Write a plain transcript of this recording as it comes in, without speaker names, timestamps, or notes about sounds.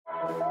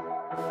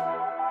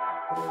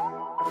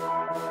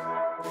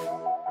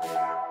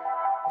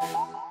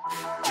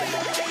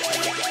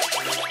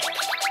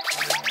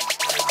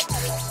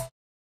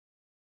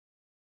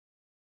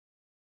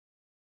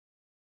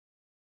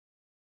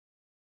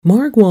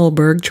Mark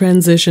Wahlberg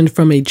transitioned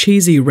from a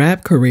cheesy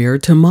rap career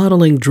to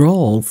modeling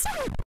drawls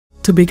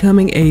to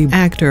becoming an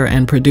actor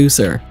and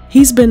producer.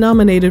 He's been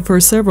nominated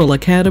for several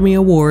Academy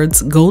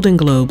Awards, Golden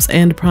Globes,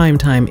 and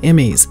Primetime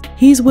Emmys.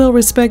 He's well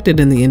respected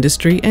in the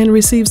industry and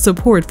receives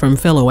support from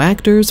fellow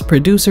actors,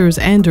 producers,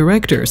 and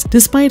directors,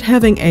 despite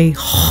having a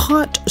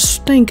hot,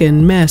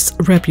 stinkin' mess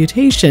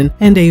reputation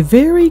and a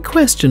very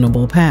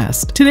questionable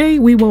past. Today,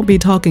 we won't be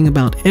talking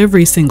about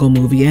every single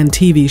movie and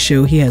TV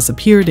show he has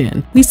appeared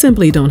in. We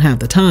simply don't have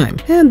the time,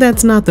 and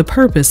that's not the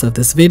purpose of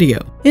this video.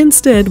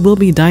 Instead, we'll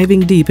be diving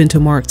deep into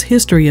Mark's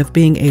history of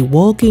being a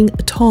walking,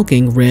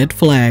 talking red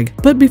flag.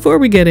 But before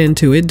we get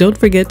into it, don't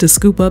forget to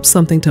scoop up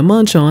something to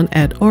munch on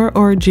at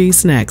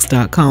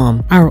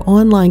rrgsnacks.com, our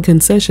online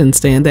concession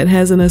stand that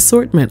has an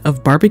assortment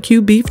of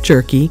barbecue beef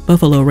jerky,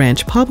 buffalo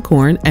ranch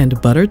popcorn,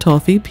 and butter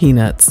toffee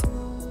peanuts.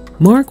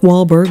 Mark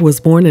Wahlberg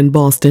was born in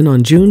Boston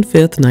on June 5,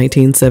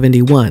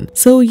 1971,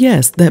 so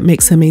yes, that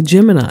makes him a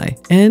Gemini.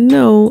 And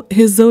no,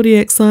 his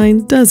zodiac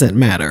sign doesn't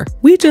matter.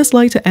 We just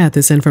like to add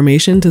this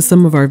information to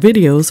some of our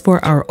videos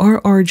for our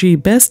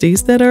RRG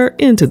besties that are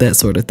into that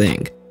sort of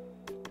thing.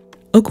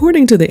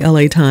 According to the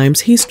LA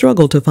Times, he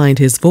struggled to find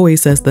his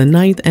voice as the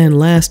ninth and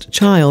last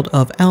child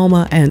of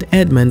Alma and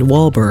Edmund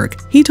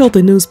Wahlberg. He told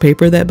the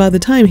newspaper that by the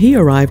time he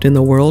arrived in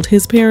the world,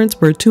 his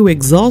parents were too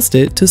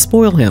exhausted to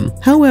spoil him.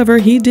 However,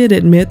 he did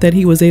admit that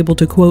he was able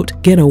to,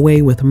 quote, get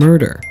away with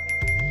murder.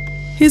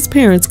 His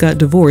parents got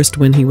divorced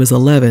when he was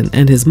 11,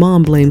 and his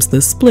mom blames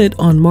the split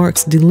on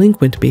Mark's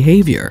delinquent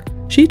behavior.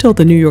 She told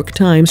the New York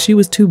Times she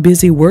was too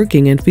busy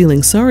working and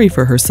feeling sorry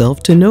for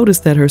herself to notice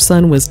that her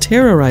son was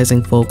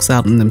terrorizing folks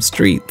out in them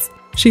streets.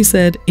 She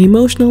said,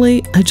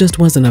 emotionally, I just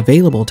wasn't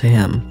available to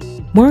him.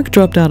 Mark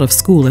dropped out of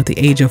school at the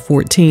age of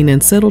 14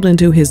 and settled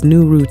into his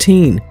new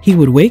routine. He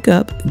would wake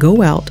up,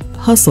 go out,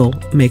 hustle,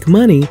 make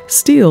money,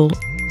 steal,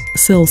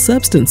 sell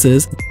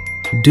substances,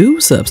 do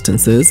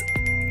substances,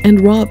 and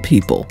rob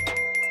people.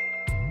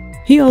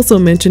 He also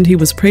mentioned he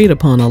was preyed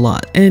upon a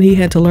lot, and he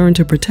had to learn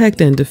to protect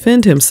and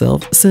defend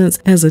himself since,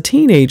 as a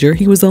teenager,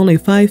 he was only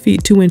 5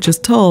 feet 2 inches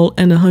tall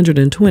and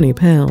 120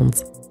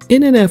 pounds.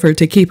 In an effort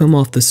to keep him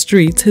off the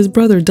streets, his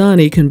brother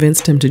Donnie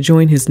convinced him to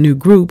join his new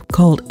group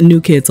called New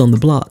Kids on the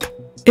Block.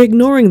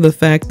 Ignoring the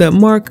fact that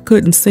Mark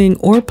couldn't sing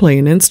or play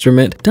an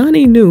instrument,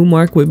 Donnie knew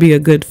Mark would be a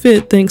good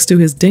fit thanks to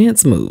his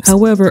dance moves.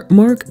 However,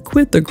 Mark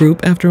quit the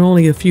group after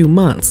only a few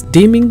months,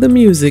 deeming the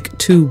music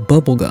too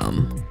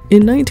bubblegum.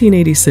 In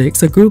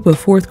 1986, a group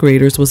of 4th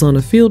graders was on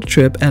a field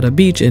trip at a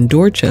beach in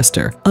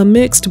Dorchester, a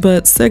mixed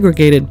but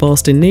segregated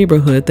Boston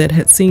neighborhood that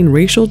had seen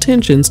racial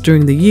tensions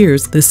during the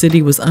years the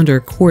city was under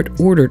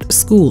court-ordered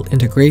school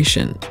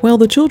integration. While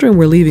the children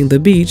were leaving the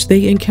beach,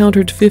 they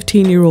encountered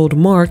 15-year-old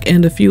Mark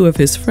and a few of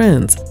his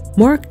friends.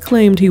 Mark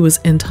claimed he was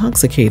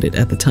intoxicated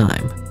at the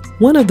time.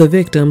 One of the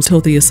victims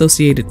told the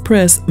Associated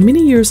Press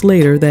many years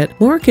later that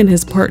Mark and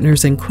his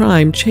partners in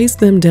crime chased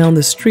them down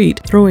the street,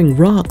 throwing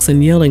rocks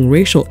and yelling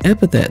racial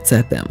epithets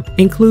at them,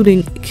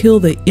 including "kill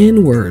the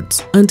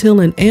N-words," until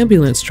an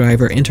ambulance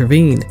driver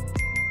intervened.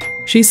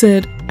 She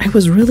said, I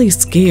was really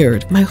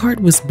scared. My heart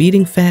was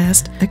beating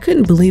fast. I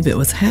couldn't believe it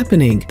was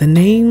happening. The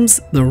names,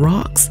 the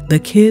rocks, the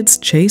kids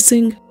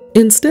chasing.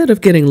 Instead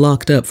of getting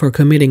locked up for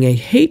committing a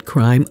hate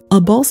crime,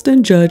 a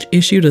Boston judge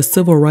issued a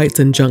civil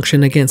rights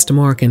injunction against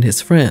Mark and his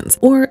friends.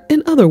 Or,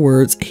 in other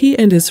words, he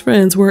and his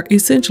friends were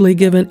essentially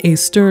given a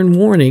stern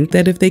warning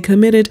that if they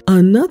committed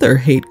another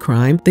hate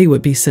crime, they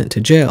would be sent to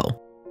jail.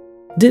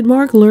 Did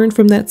Mark learn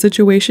from that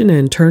situation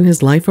and turn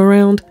his life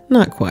around?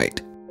 Not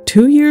quite.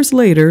 2 years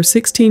later,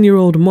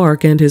 16-year-old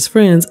Mark and his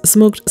friends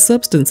smoked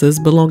substances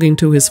belonging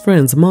to his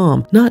friend's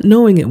mom, not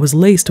knowing it was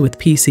laced with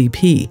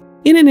PCP.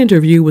 In an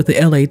interview with the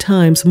LA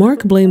Times,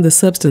 Mark blamed the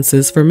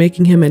substances for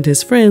making him and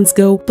his friends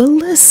go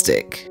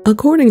ballistic.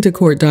 According to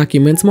court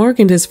documents, Mark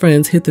and his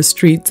friends hit the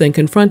streets and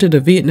confronted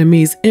a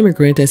Vietnamese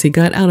immigrant as he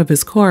got out of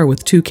his car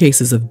with 2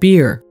 cases of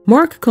beer.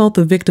 Mark called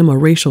the victim a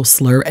racial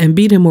slur and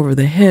beat him over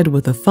the head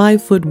with a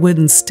 5-foot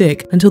wooden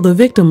stick until the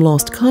victim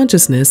lost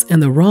consciousness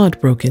and the rod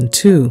broke in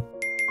 2.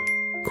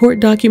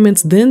 Court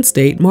documents then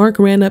state Mark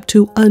ran up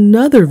to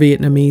another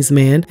Vietnamese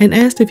man and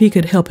asked if he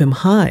could help him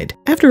hide.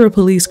 After a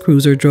police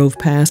cruiser drove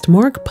past,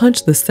 Mark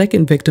punched the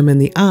second victim in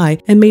the eye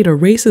and made a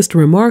racist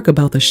remark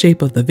about the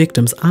shape of the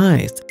victim's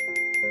eyes.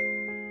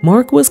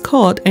 Mark was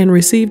caught and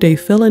received a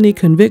felony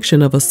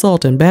conviction of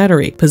assault and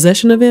battery,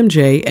 possession of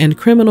MJ, and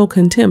criminal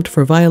contempt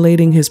for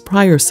violating his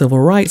prior civil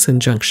rights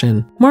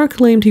injunction. Mark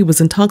claimed he was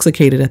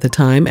intoxicated at the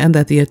time and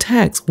that the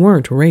attacks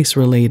weren't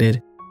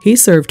race-related. He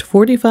served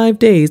 45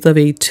 days of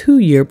a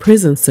 2-year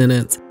prison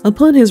sentence.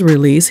 Upon his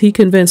release, he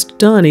convinced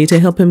Donnie to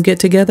help him get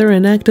together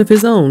an act of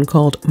his own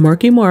called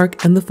Marky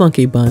Mark and the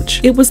Funky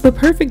Bunch. It was the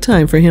perfect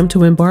time for him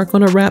to embark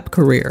on a rap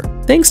career.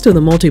 Thanks to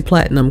the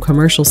multi-platinum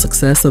commercial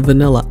success of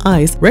Vanilla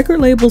Ice, record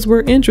labels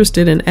were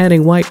interested in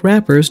adding white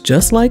rappers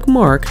just like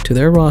Mark to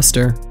their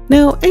roster.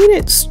 Now, ain't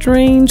it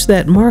strange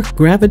that Mark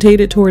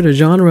gravitated toward a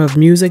genre of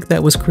music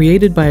that was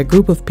created by a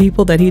group of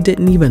people that he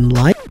didn't even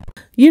like?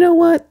 You know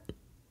what?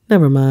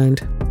 Never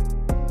mind.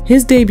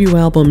 His debut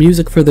album,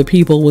 Music for the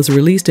People, was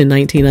released in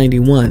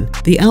 1991.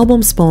 The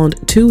album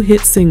spawned 2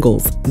 hit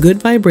singles,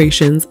 Good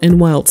Vibrations and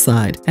Wild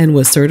Side, and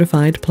was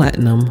certified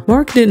platinum.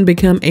 Mark didn't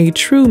become a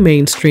true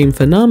mainstream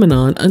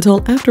phenomenon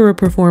until after a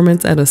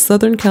performance at a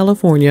Southern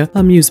California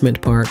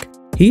amusement park.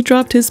 He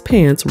dropped his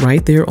pants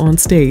right there on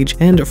stage,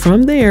 and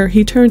from there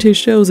he turned his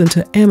shows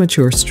into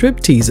amateur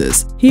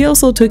stripteases. He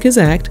also took his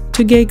act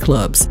to gay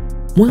clubs.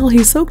 While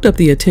he soaked up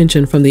the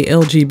attention from the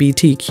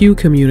LGBTQ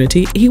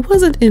community, he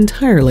wasn't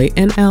entirely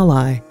an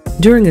ally.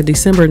 During a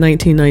December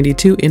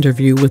 1992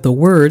 interview with The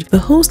Word, the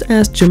host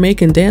asked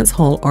Jamaican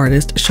dancehall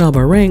artist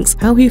Shabba Ranks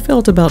how he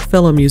felt about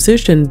fellow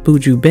musician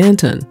Buju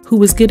Banton, who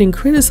was getting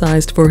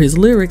criticized for his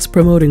lyrics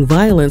promoting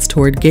violence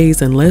toward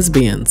gays and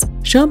lesbians.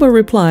 Shabba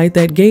replied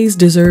that gays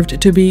deserved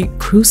to be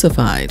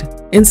crucified.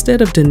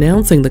 Instead of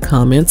denouncing the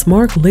comments,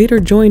 Mark later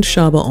joined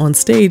Shabba on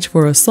stage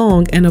for a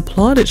song and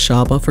applauded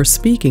Shabba for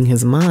speaking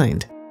his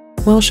mind.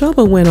 While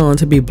Shabba went on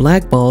to be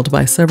blackballed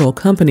by several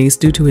companies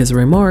due to his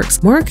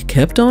remarks, Mark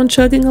kept on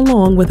chugging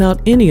along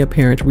without any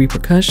apparent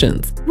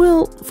repercussions.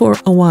 Well, for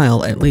a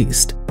while at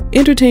least.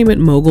 Entertainment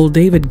mogul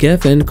David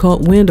Geffen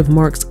caught wind of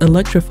Mark's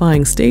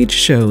electrifying stage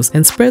shows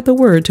and spread the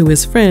word to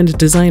his friend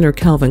designer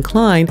Calvin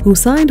Klein, who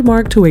signed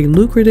Mark to a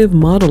lucrative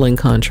modeling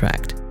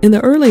contract. In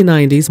the early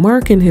 90s,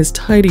 Mark and his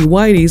tidy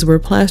whities were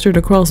plastered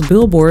across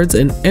billboards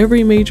in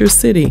every major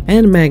city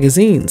and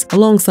magazines,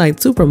 alongside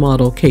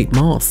supermodel Kate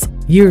Moss.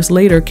 Years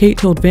later, Kate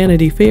told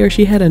Vanity Fair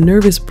she had a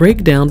nervous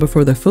breakdown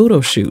before the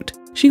photo shoot.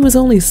 She was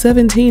only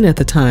 17 at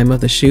the time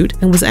of the shoot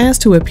and was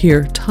asked to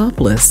appear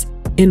topless.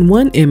 In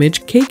one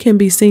image, Kate can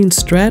be seen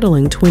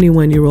straddling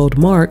 21-year-old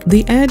Mark.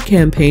 The ad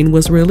campaign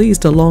was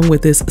released along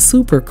with this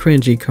super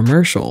cringy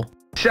commercial.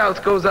 Shouts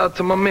goes out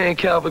to my man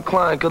Calvin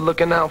Klein, good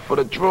looking out for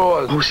the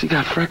drawers. Oh, she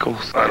got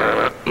freckles.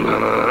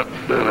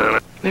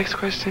 Next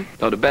question.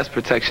 No, the best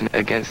protection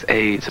against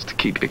AIDS is to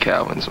keep your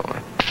Calvins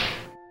on.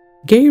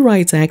 Gay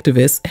rights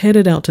activists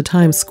headed out to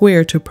Times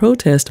Square to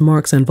protest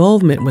Mark's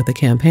involvement with the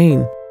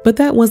campaign. But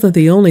that wasn't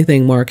the only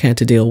thing Mark had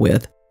to deal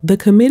with. The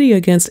Committee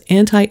Against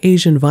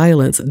Anti-Asian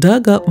Violence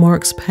dug up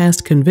Mark's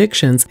past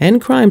convictions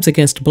and crimes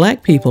against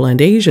Black people and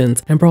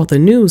Asians and brought the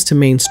news to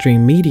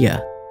mainstream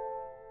media.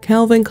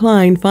 Calvin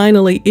Klein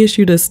finally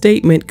issued a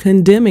statement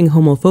condemning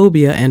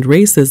homophobia and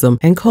racism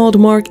and called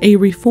Mark a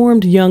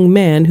reformed young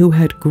man who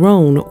had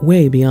grown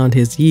way beyond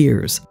his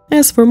years.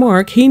 As for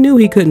Mark, he knew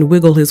he couldn't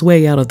wiggle his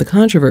way out of the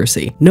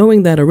controversy.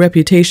 Knowing that a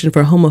reputation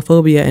for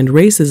homophobia and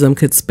racism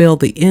could spell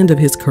the end of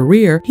his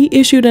career, he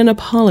issued an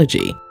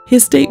apology.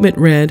 His statement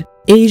read,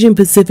 "Asian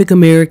Pacific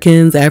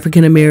Americans,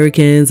 African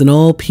Americans, and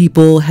all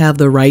people have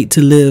the right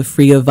to live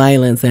free of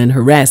violence and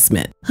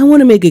harassment. I want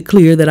to make it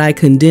clear that I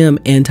condemn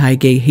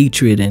anti-gay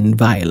hatred and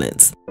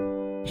violence."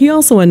 He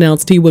also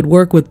announced he would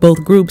work with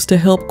both groups to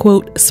help,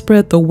 quote,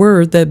 spread the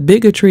word that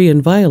bigotry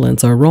and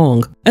violence are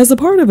wrong. As a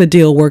part of a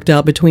deal worked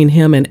out between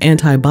him and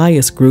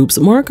anti-bias groups,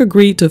 Mark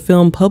agreed to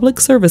film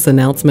public service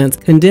announcements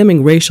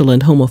condemning racial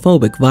and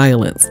homophobic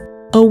violence.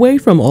 Away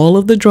from all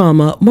of the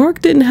drama,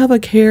 Mark didn't have a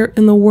care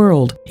in the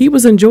world. He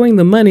was enjoying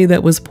the money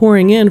that was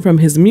pouring in from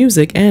his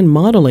music and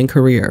modeling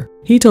career.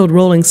 He told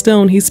Rolling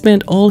Stone he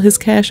spent all his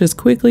cash as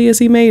quickly as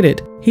he made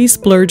it. He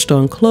splurged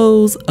on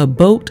clothes, a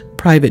boat,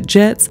 private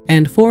jets,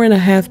 and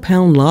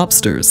 4.5-pound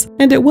lobsters.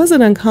 And it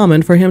wasn't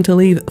uncommon for him to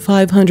leave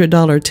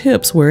 $500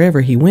 tips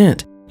wherever he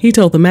went. He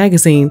told the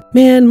magazine,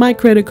 "Man, my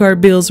credit card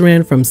bills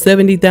ran from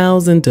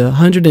 $70,000 to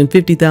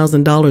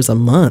 $150,000 a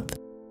month."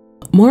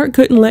 Mark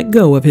couldn't let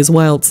go of his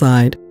wild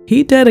side.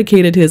 He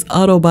dedicated his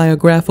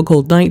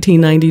autobiographical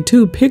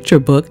 1992 picture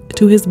book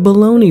to his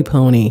baloney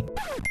pony.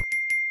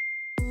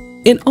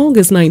 In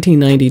August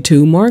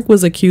 1992, Mark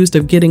was accused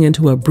of getting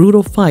into a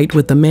brutal fight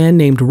with a man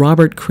named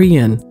Robert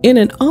Crean. In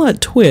an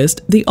odd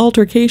twist, the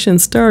altercation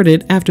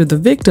started after the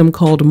victim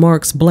called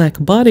Mark's black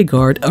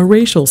bodyguard a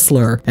racial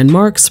slur, and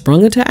Mark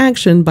sprung into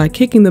action by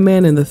kicking the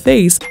man in the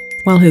face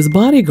while his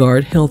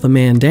bodyguard held the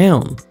man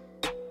down.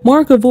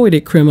 Mark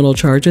avoided criminal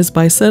charges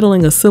by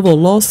settling a civil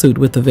lawsuit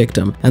with the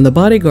victim, and the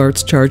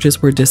bodyguard's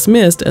charges were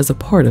dismissed as a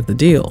part of the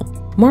deal.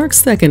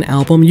 Mark's second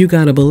album, You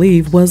Gotta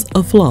Believe, was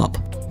a flop.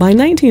 By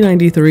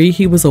 1993,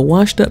 he was a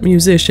washed-up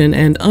musician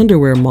and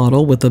underwear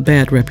model with a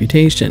bad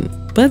reputation.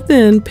 But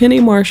then, Penny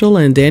Marshall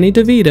and Danny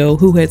DeVito,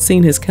 who had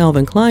seen his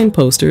Calvin Klein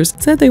posters,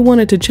 said they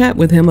wanted to chat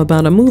with him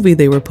about a movie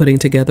they were putting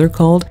together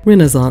called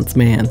Renaissance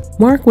Man.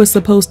 Mark was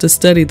supposed to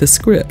study the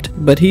script,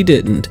 but he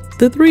didn't.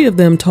 The three of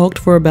them talked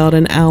for about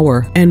an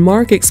hour, and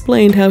Mark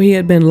explained how he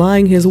had been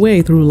lying his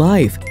way through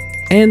life.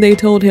 and they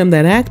told him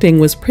that acting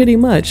was pretty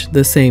much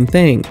the same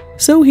thing.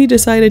 So he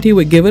decided he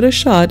would give it a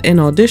shot and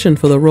audition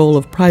for the role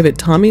of Private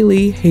Tommy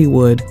Lee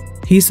Haywood.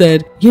 He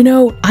said, "You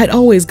know, I'd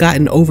always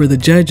gotten over the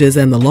judges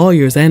and the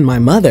lawyers and my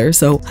mother,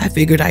 so I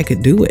figured I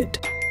could do it."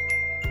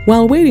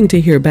 While waiting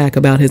to hear back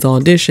about his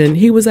audition,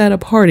 he was at a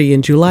party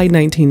in July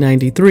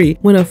 1993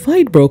 when a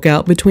fight broke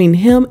out between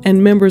him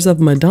and members of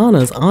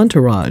Madonna's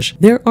entourage.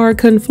 There are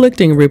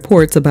conflicting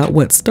reports about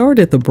what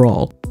started the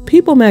brawl.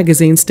 People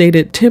magazine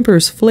stated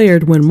tempers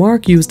flared when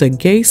Mark used a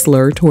gay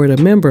slur toward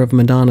a member of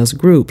Madonna's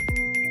group.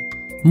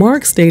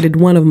 Mark stated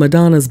one of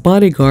Madonna's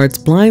bodyguards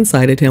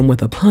blindsided him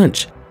with a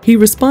punch. He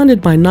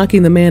responded by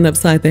knocking the man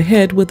upside the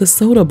head with a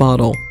soda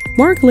bottle.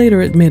 Mark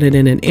later admitted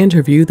in an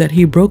interview that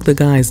he broke the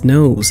guy's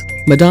nose.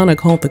 Madonna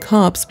called the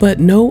cops,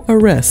 but no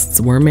arrests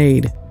were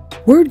made.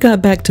 Word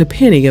got back to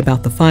Penny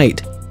about the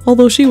fight.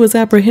 Although she was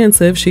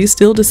apprehensive, she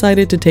still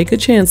decided to take a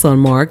chance on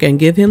Mark and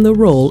give him the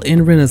role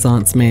in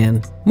Renaissance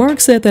Man. Mark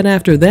said that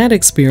after that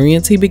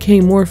experience, he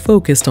became more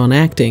focused on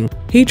acting.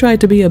 He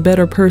tried to be a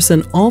better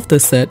person off the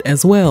set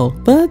as well,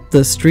 but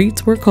the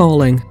streets were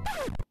calling.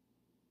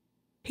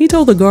 He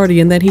told The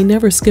Guardian that he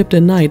never skipped a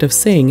night of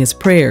saying his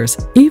prayers.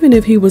 Even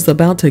if he was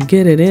about to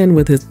get it in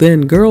with his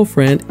then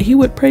girlfriend, he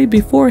would pray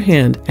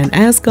beforehand and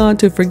ask God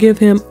to forgive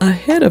him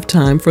ahead of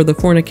time for the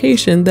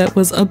fornication that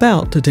was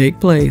about to take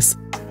place.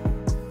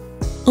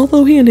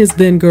 Although he and his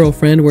then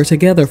girlfriend were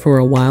together for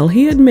a while,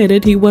 he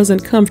admitted he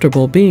wasn't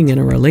comfortable being in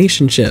a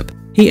relationship.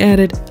 He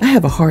added, "I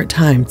have a hard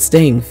time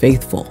staying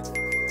faithful."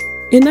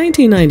 In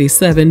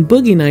 1997,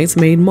 Boogie Nights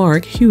made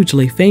Mark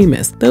hugely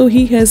famous, though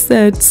he has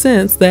said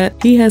since that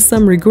he has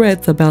some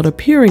regrets about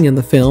appearing in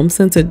the film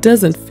since it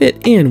doesn't fit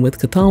in with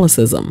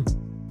Catholicism.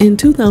 In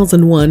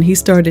 2001, he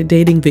started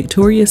dating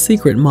Victoria's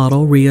Secret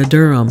model Rhea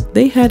Durham.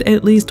 They had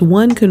at least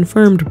one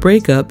confirmed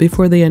breakup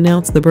before they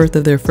announced the birth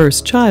of their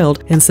first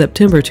child in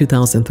September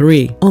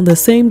 2003. On the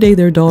same day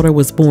their daughter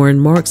was born,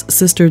 Mark's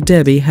sister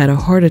Debbie had a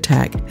heart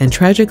attack and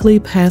tragically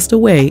passed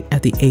away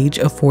at the age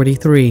of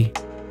 43.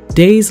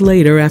 Days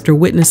later, after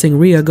witnessing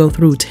Rhea go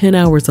through 10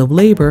 hours of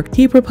labor,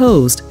 he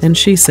proposed and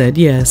she said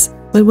yes.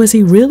 But was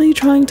he really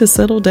trying to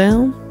settle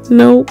down?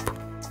 Nope.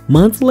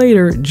 Months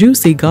later,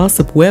 juicy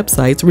gossip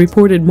websites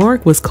reported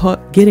Mark was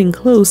caught getting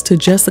close to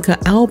Jessica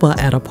Alba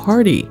at a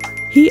party.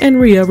 He and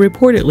Rhea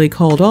reportedly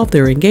called off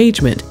their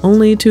engagement,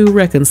 only to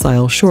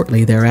reconcile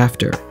shortly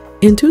thereafter.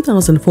 In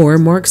 2004,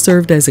 Mark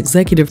served as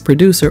executive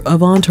producer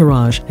of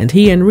Entourage, and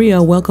he and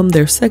Rhea welcomed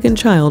their second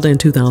child in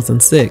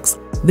 2006.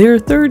 Their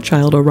third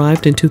child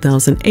arrived in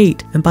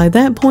 2008, and by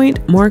that point,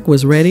 Mark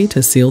was ready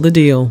to seal the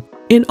deal.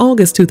 In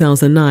August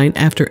 2009,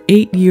 after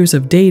 8 years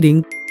of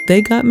dating,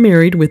 they got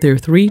married with their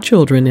 3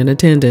 children in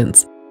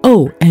attendance.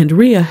 Oh, and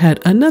Rhea had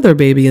another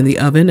baby in the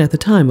oven at the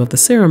time of the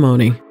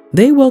ceremony.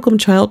 They welcomed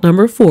child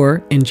number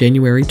 4 in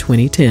January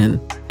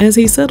 2010. As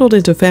he settled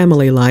into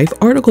family life,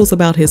 articles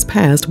about his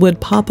past would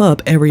pop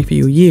up every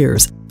few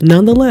years.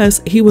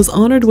 Nonetheless, he was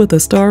honored with a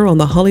star on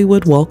the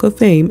Hollywood Walk of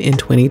Fame in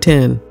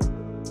 2010.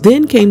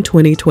 Then came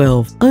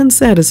 2012.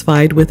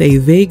 Unsatisfied with a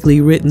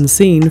vaguely written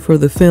scene for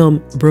the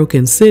film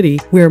Broken City,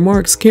 where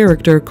Mark's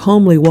character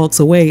calmly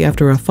walks away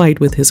after a fight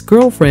with his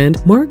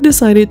girlfriend, Mark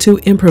decided to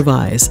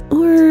improvise,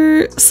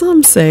 or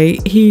some say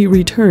he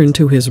returned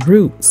to his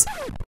roots.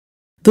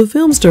 The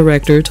film's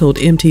director told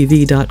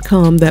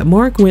MTV.com that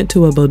Mark went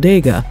to a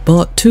bodega,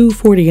 bought 2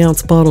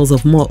 40-ounce bottles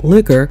of malt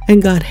liquor,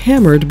 and got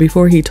hammered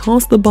before he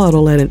tossed the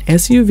bottle at an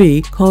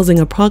SUV, causing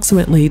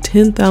approximately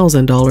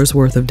 $10,000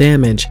 worth of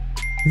damage.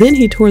 Then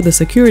he tore the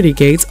security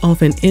gates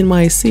off an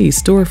NYC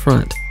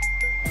storefront.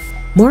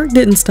 Mark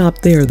didn't stop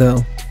there,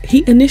 though.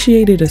 He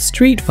initiated a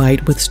street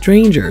fight with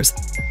strangers.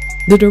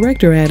 The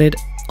director added,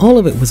 "All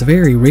of it was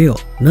very real.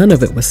 None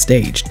of it was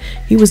staged.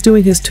 He was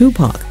doing his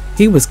Tupac.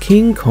 He was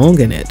King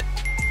Konging it."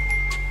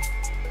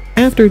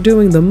 After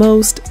doing the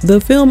most,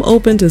 the film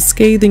opened to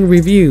scathing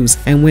reviews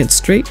and went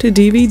straight to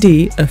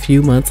DVD a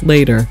few months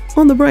later.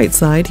 On the bright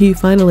side, he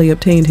finally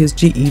obtained his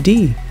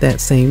GED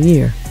that same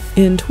year.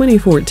 In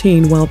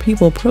 2014, while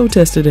people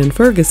protested in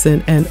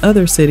Ferguson and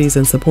other cities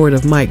in support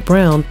of Mike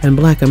Brown and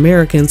Black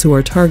Americans who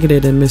are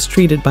targeted and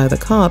mistreated by the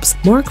cops,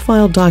 Mark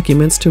filed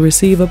documents to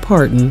receive a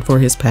pardon for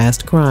his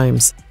past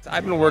crimes.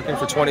 I've been working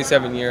for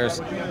 27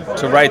 years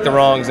to right the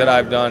wrongs that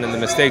I've done and the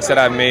mistakes that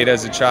I've made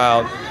as a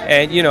child.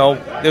 And, you know,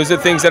 those are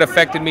things that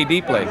affected me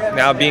deeply.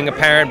 Now, being a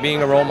parent,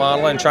 being a role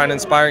model, and trying to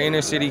inspire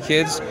inner city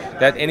kids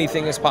that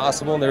anything is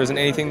possible and there isn't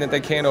anything that they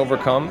can't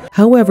overcome.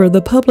 However,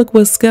 the public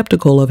was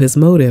skeptical of his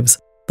motives.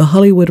 The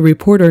Hollywood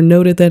Reporter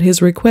noted that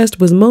his request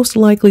was most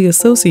likely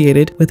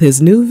associated with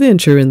his new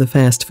venture in the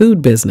fast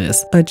food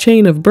business, a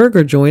chain of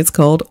burger joints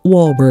called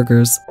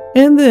Wahlburgers.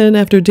 And then,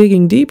 after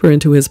digging deeper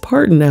into his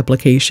pardon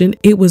application,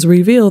 it was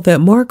revealed that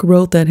Mark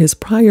wrote that his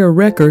prior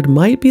record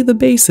might be the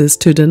basis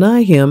to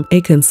deny him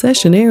a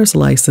concessionaire's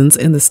license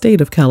in the state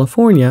of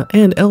California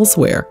and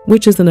elsewhere,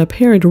 which is an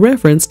apparent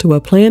reference to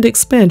a planned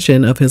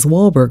expansion of his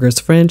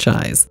Wahlburgers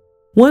franchise.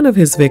 One of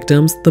his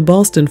victims, the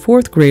Boston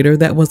fourth grader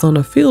that was on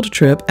a field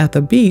trip at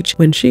the beach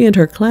when she and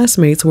her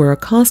classmates were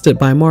accosted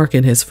by Mark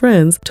and his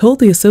friends, told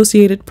the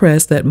Associated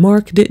Press that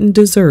Mark didn't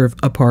deserve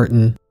a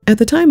pardon. At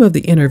the time of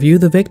the interview,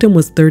 the victim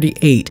was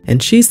 38,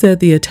 and she said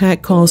the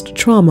attack caused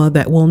trauma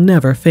that will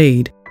never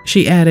fade.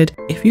 She added,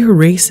 "If you're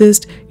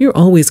racist, you're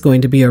always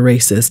going to be a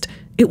racist.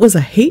 It was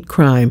a hate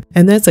crime,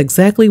 and that's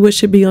exactly what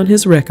should be on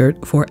his record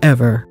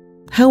forever."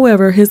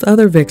 However, his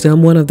other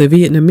victim, one of the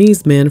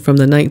Vietnamese men from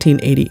the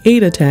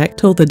 1988 attack,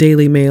 told the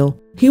Daily Mail,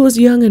 "He was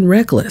young and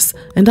reckless,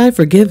 and I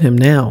forgive him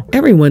now.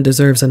 Everyone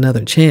deserves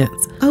another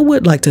chance. I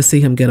would like to see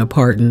him get a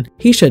pardon.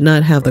 He should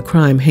not have the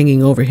crime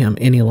hanging over him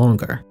any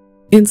longer."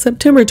 In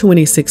September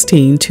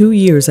 2016, 2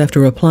 years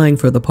after applying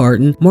for the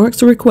pardon,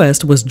 Mark's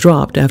request was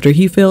dropped after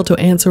he failed to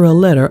answer a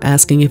letter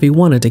asking if he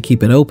wanted to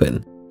keep it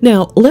open.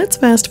 Now, let's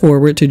fast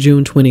forward to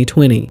June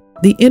 2020.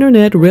 The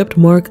internet ripped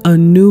Mark a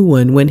new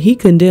one when he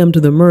condemned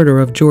the murder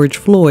of George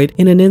Floyd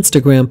in an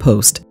Instagram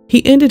post.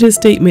 He ended his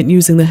statement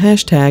using the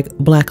hashtag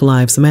Black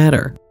Lives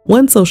Matter.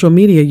 One social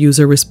media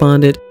user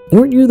responded,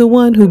 "Weren't you the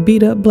one who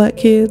beat up black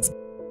kids?"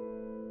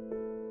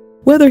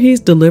 Whether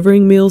he's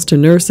delivering meals to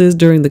nurses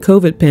during the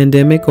COVID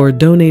pandemic or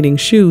donating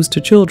shoes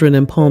to children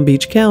in Palm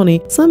Beach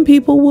County, some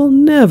people will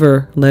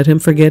never let him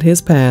forget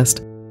his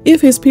past.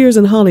 If his peers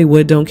in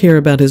Hollywood don't care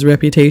about his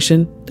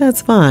reputation,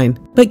 that's fine.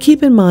 But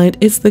keep in mind,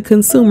 it's the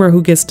consumer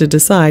who gets to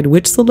decide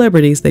which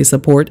celebrities they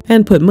support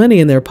and put money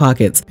in their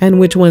pockets, and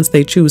which ones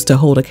they choose to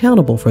hold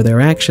accountable for their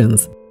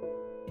actions.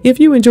 If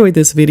you enjoyed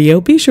this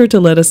video, be sure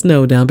to let us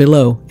know down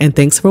below. And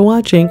thanks for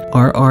watching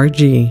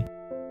RRG.